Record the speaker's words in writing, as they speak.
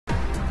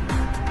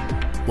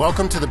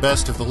Welcome to the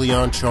best of the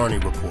Leon Charney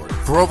Report.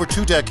 For over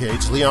 2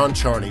 decades, Leon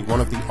Charney,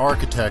 one of the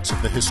architects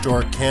of the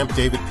historic Camp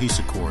David Peace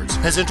Accords,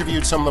 has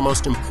interviewed some of the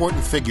most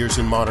important figures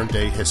in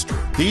modern-day history.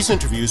 These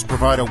interviews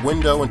provide a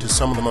window into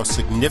some of the most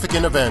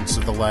significant events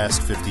of the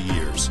last 50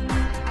 years.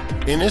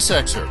 In this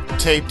excerpt,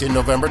 taped in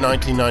November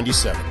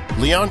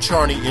 1997, Leon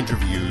Charney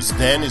interviews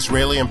then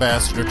Israeli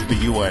Ambassador to the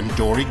UN,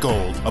 Dore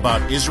Gold,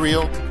 about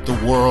Israel, the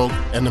world,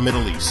 and the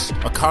Middle East,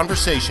 a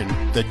conversation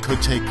that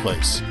could take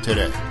place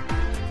today.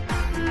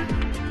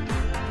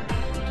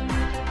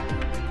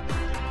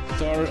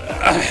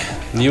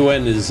 The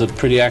UN is a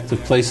pretty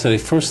active place today.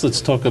 First,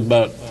 let's talk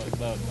about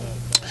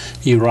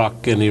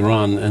Iraq and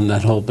Iran and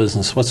that whole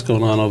business. What's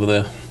going on over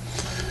there?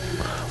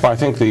 Well, I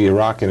think the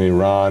Iraq and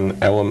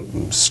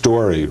Iran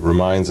story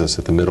reminds us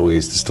that the Middle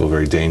East is still a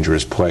very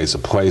dangerous place, a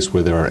place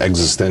where there are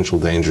existential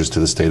dangers to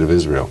the state of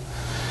Israel.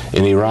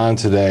 In Iran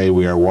today,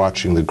 we are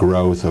watching the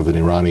growth of an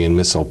Iranian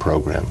missile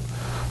program.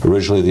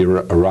 Originally,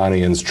 the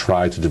Iranians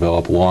tried to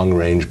develop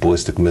long-range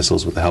ballistic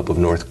missiles with the help of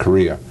North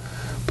Korea,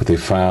 but they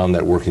found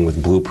that working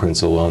with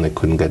blueprints alone, they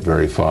couldn't get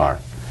very far.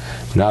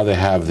 Now they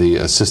have the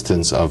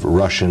assistance of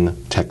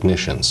Russian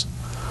technicians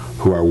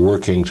who are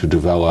working to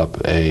develop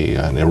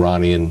an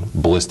Iranian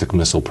ballistic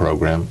missile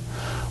program,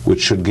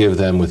 which should give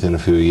them, within a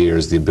few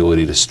years, the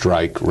ability to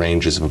strike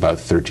ranges of about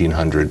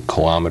 1,300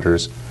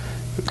 kilometers,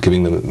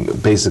 giving them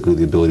basically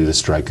the ability to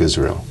strike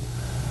Israel.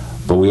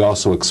 But we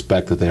also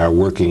expect that they are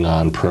working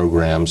on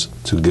programs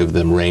to give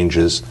them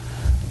ranges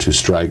to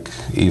strike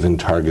even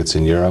targets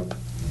in Europe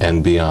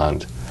and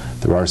beyond.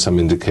 There are some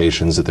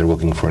indications that they're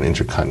looking for an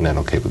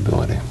intercontinental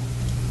capability.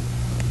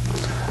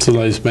 It's a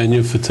nice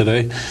menu for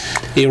today.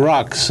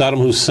 Iraq, Saddam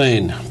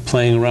Hussein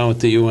playing around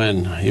with the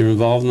UN. You're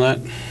involved in that?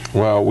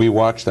 Well, we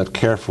watch that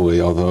carefully,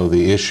 although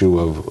the issue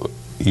of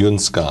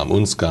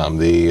UNSCOM,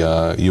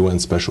 the UN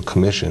Special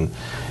Commission,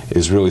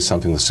 is really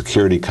something the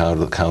Security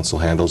Council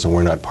handles, and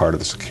we're not part of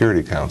the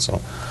Security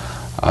Council.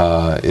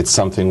 It's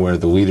something where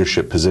the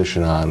leadership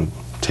position on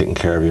taking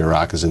care of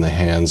Iraq is in the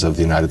hands of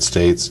the United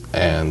States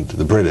and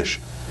the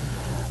British.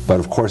 But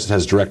of course it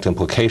has direct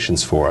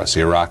implications for us.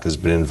 Iraq has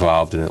been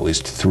involved in at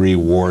least 3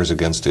 wars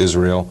against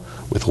Israel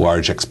with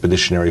large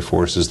expeditionary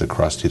forces that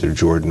crossed either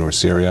Jordan or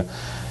Syria.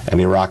 And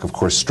Iraq, of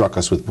course, struck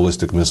us with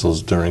ballistic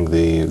missiles during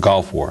the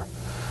Gulf War.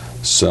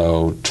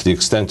 So to the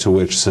extent to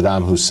which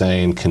Saddam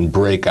Hussein can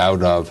break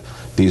out of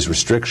these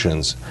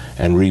restrictions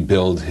and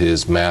rebuild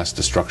his mass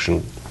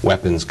destruction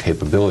weapons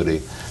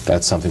capability,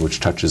 that's something which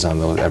touches on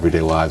the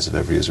everyday lives of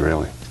every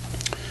Israeli.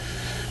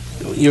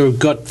 Your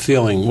gut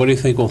feeling, what do you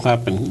think will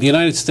happen? The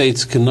United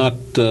States cannot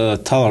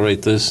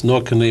tolerate this,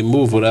 nor can they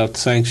move without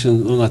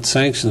sanctions, not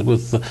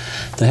sanctions,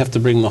 they have to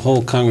bring the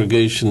whole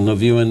congregation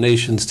of UN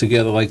nations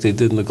together like they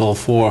did in the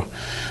Gulf War.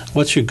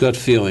 What's your gut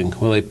feeling?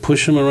 Will they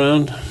push them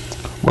around?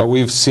 Well,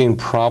 we've seen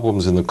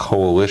problems in the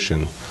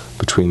coalition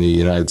between the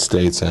United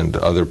States and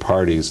other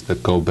parties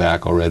that go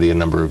back already a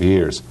number of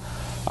years.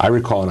 I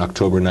recall in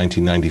October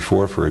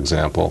 1994, for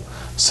example,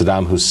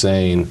 Saddam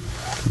Hussein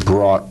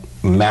brought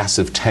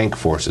massive tank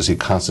forces. He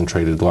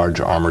concentrated large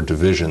armored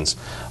divisions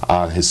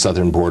on his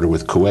southern border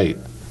with Kuwait.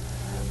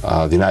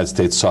 The United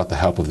States sought the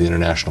help of the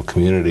international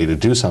community to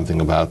do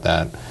something about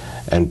that,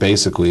 and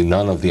basically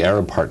none of the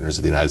Arab partners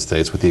of the United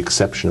States, with the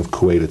exception of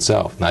Kuwait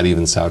itself, not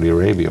even Saudi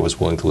Arabia, was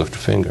willing to lift a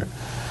finger.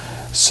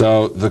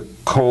 So the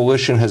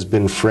coalition has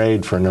been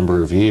frayed for a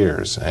number of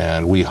years,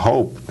 and we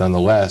hope,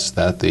 nonetheless,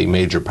 that the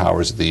major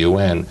powers of the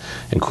UN,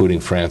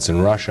 including France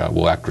and Russia,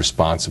 will act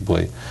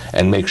responsibly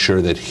and make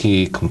sure that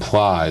he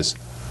complies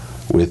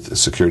with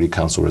Security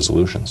Council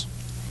resolutions.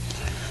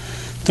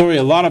 Dore,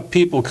 a lot of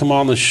people come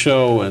on the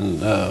show,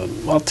 and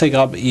I'll take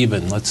up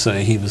Eben, let's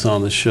say he was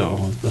on the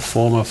show, the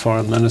former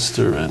foreign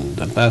minister and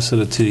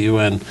ambassador to the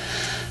UN.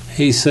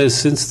 He says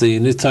since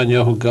the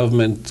Netanyahu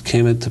government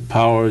came into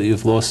power,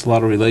 you've lost a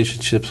lot of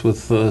relationships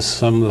with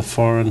some of the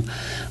foreign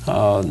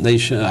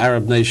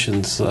Arab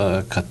nations,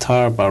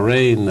 Qatar,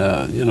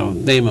 Bahrain, you know,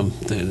 name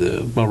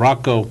them,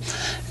 Morocco.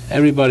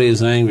 Everybody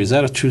is angry. Is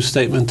that a true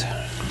statement?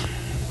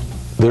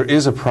 There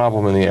is a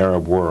problem in the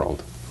Arab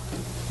world.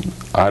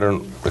 I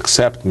don't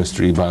accept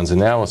Mr. Eban's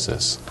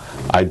analysis.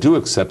 I do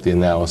accept the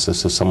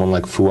analysis of someone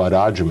like Fuad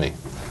Ajami,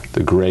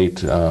 the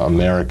great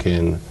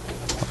American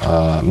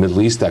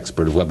Middle East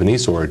expert of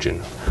Lebanese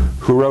origin,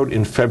 who wrote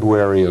in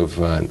February of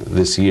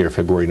this year,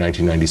 February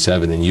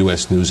 1997, in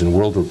U.S. News and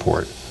World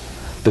Report,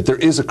 that there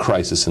is a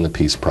crisis in the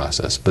peace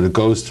process, but it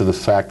goes to the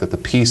fact that the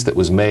peace that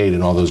was made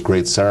in all those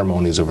great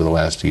ceremonies over the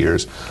last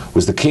years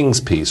was the king's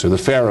peace or the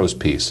pharaoh's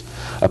peace,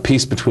 a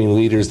peace between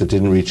leaders that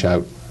didn't reach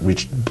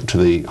to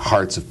the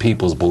hearts of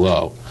peoples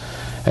below.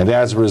 And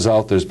as a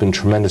result, there's been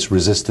tremendous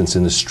resistance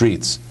in the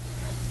streets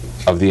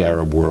of the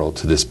Arab world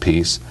to this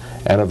peace,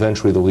 and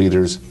eventually the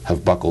leaders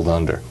have buckled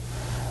under.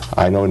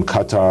 I know in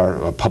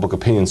Qatar a public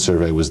opinion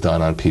survey was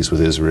done on peace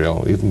with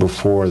Israel, even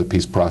before the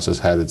peace process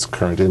had its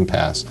current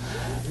impasse,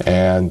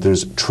 and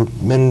there's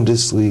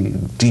tremendously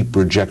deep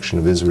rejection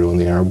of Israel in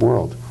the Arab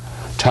world.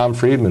 Tom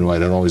Friedman, who I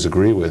don't always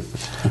agree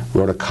with,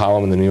 wrote a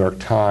column in the New York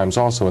Times,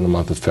 also in the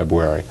month of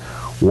February,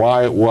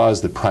 why it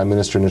was that Prime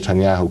Minister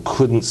Netanyahu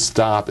couldn't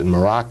stop in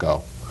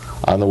Morocco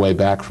on the way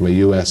back from a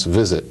U.S.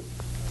 visit,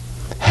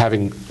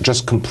 having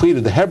just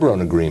completed the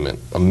Hebron Agreement,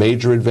 a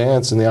major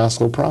advance in the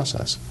Oslo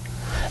process.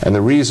 And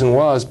the reason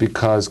was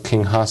because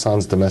King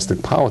Hassan's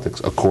domestic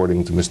politics,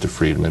 according to Mr.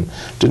 Friedman,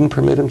 didn't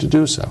permit him to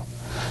do so.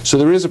 So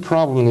there is a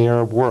problem in the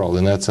Arab world.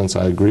 In that sense,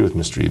 I agree with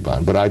Mr.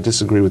 Iban, but I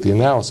disagree with the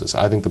analysis.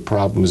 I think the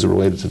problem is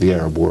related to the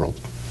Arab world.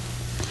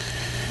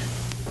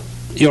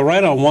 You're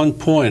right on one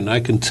point. I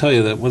can tell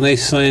you that when they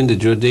signed the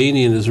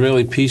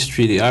Jordanian-Israeli peace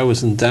treaty, I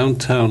was in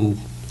downtown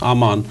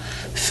Amman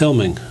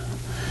filming.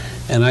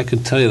 And I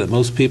can tell you that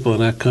most people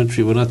in that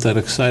country were not that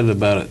excited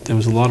about it. There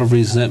was a lot of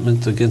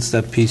resentment against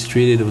that peace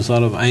treaty. There was a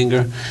lot of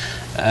anger.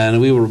 And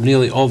we were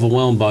nearly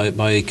overwhelmed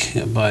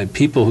by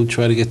people who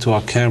tried to get to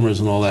our cameras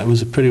and all that. It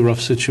was a pretty rough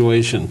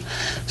situation.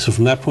 So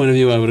from that point of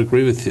view, I would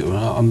agree with you.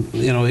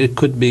 You know, it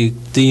could be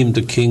deemed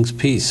a king's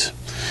peace.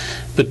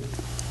 But,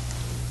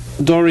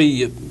 Dore,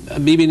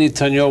 Bibi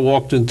Netanyahu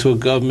walked into a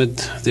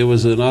government. There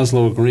was an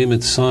Oslo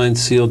agreement signed,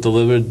 sealed,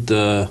 delivered.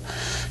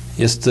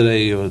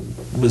 Yesterday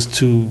was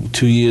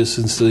two years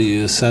since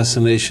the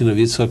assassination of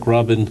Yitzhak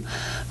Rabin.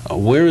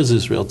 Where is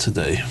Israel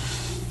today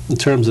in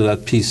terms of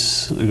that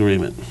peace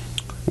agreement?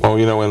 Well,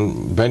 you know,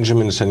 when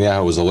Benjamin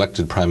Netanyahu was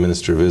elected Prime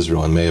Minister of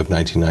Israel in May of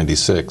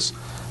 1996,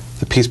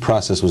 the peace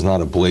process was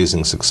not a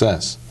blazing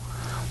success.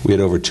 We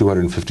had over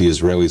 250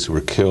 Israelis who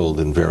were killed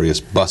in various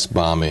bus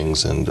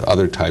bombings and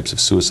other types of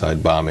suicide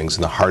bombings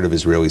in the heart of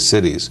Israeli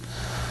cities.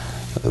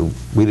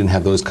 We didn't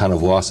have those kind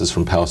of losses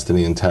from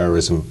Palestinian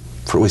terrorism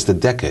for at least a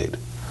decade.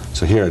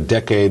 So here, a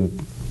decade,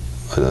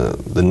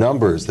 the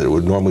numbers that it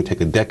would normally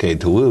take a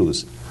decade to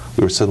lose,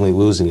 we were suddenly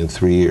losing in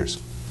 3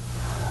 years.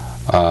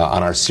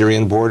 On our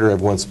Syrian border,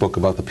 everyone spoke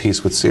about the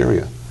peace with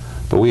Syria.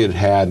 But we had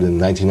had in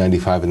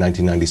 1995 and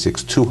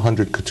 1996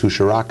 200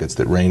 Katyusha rockets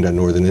that rained on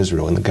northern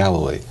Israel in the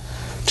Galilee,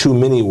 2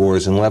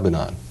 mini-wars in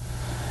Lebanon.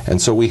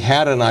 And so we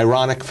had an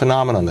ironic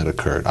phenomenon that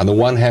occurred. On the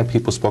one hand,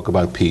 people spoke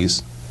about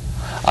peace.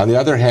 On the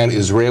other hand,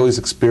 Israelis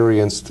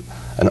experienced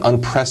an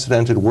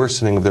unprecedented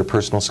worsening of their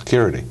personal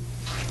security.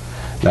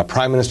 Now,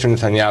 Prime Minister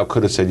Netanyahu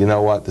could have said, you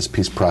know what, this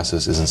peace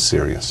process isn't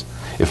serious.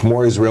 If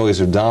more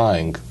Israelis are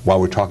dying while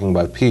we're talking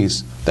about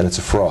peace, then it's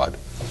a fraud.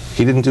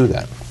 He didn't do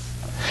that.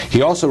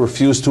 He also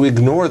refused to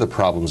ignore the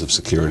problems of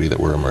security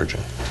that were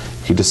emerging.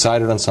 He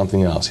decided on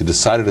something else. He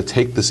decided to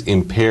take this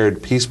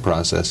impaired peace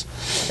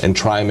process and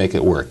try and make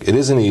it work. It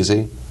isn't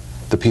easy.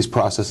 The peace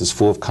process is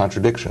full of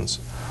contradictions.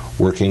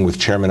 Working with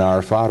Chairman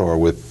Arafat or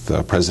with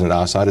President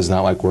Assad is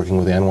not like working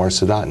with Anwar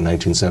Sadat in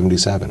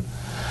 1977.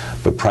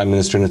 But Prime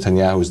Minister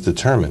Netanyahu is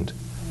determined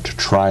to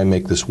try and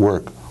make this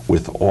work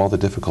with all the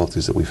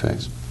difficulties that we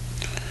face.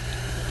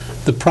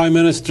 The Prime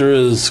Minister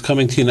is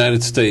coming to the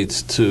United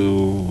States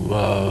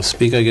to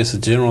speak, I guess,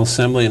 at the General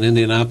Assembly in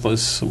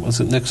Indianapolis.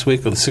 Was it next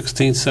week or the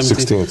 16th,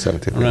 17th? 16th,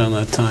 17th. Around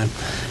that time.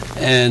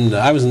 And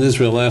I was in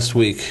Israel last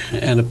week,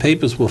 and the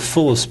papers were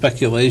full of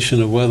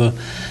speculation of whether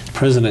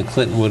President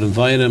Clinton would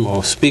invite him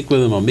or speak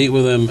with him or meet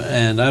with him,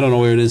 and I don't know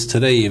where it is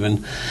today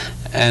even.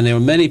 And there are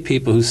many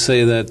people who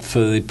say that for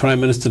the Prime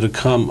Minister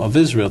of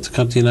Israel to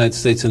come to the United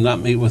States and not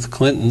meet with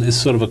Clinton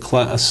is sort of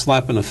a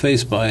slap in the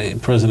face by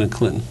President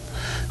Clinton.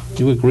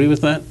 Do you agree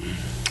with that?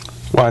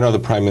 Well, I know the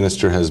Prime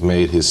Minister has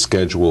made his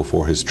schedule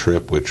for his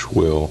trip, which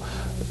will,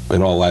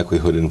 in all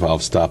likelihood,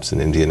 involve stops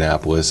in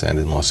Indianapolis and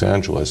in Los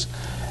Angeles.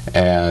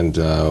 And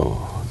the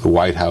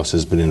White House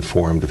has been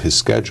informed of his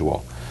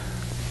schedule.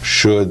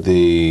 Should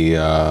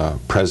the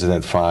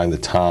President find the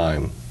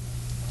time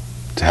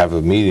to have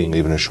a meeting,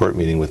 even a short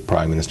meeting with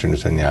Prime Minister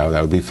Netanyahu,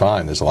 that would be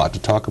fine. There's a lot to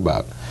talk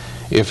about.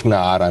 If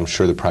not, I'm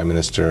sure the Prime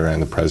Minister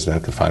and the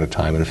President could find a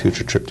time in a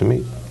future trip to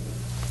meet.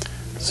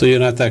 So you're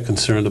not that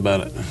concerned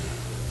about it?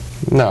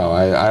 No,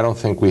 I don't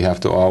think we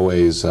have to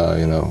always,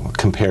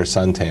 compare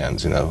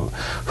suntans.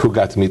 Who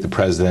got to meet the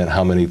President,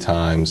 how many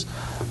times.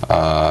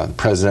 The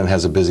President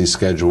has a busy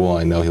schedule.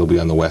 I know he'll be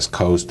on the West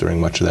Coast during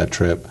much of that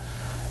trip.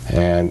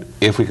 And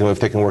if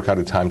they can work out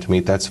a time to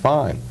meet, that's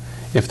fine.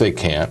 If they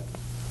can't,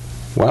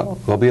 well,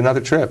 there'll be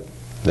another trip.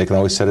 They can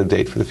always set a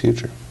date for the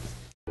future.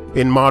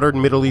 In modern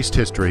Middle East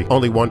history,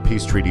 only one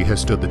peace treaty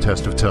has stood the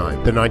test of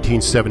time, the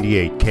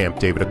 1978 Camp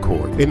David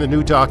Accord. In the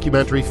new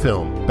documentary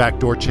film,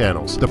 Backdoor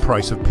Channels, The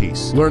Price of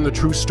Peace, learn the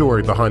true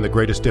story behind the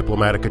greatest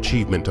diplomatic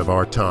achievement of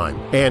our time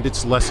and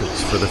its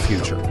lessons for the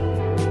future.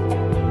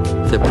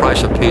 The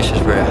price of peace is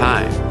very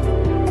high.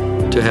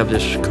 To have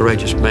this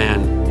courageous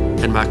man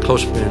and my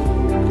close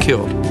friend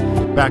killed.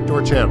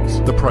 Backdoor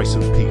Channels, The Price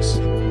of Peace.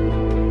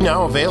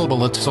 Now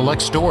available at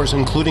select stores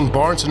including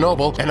Barnes &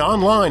 Noble and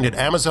online at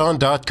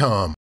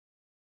Amazon.com.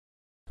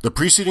 The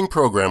preceding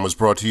program was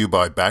brought to you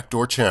by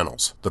Backdoor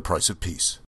Channels, The Price of Peace.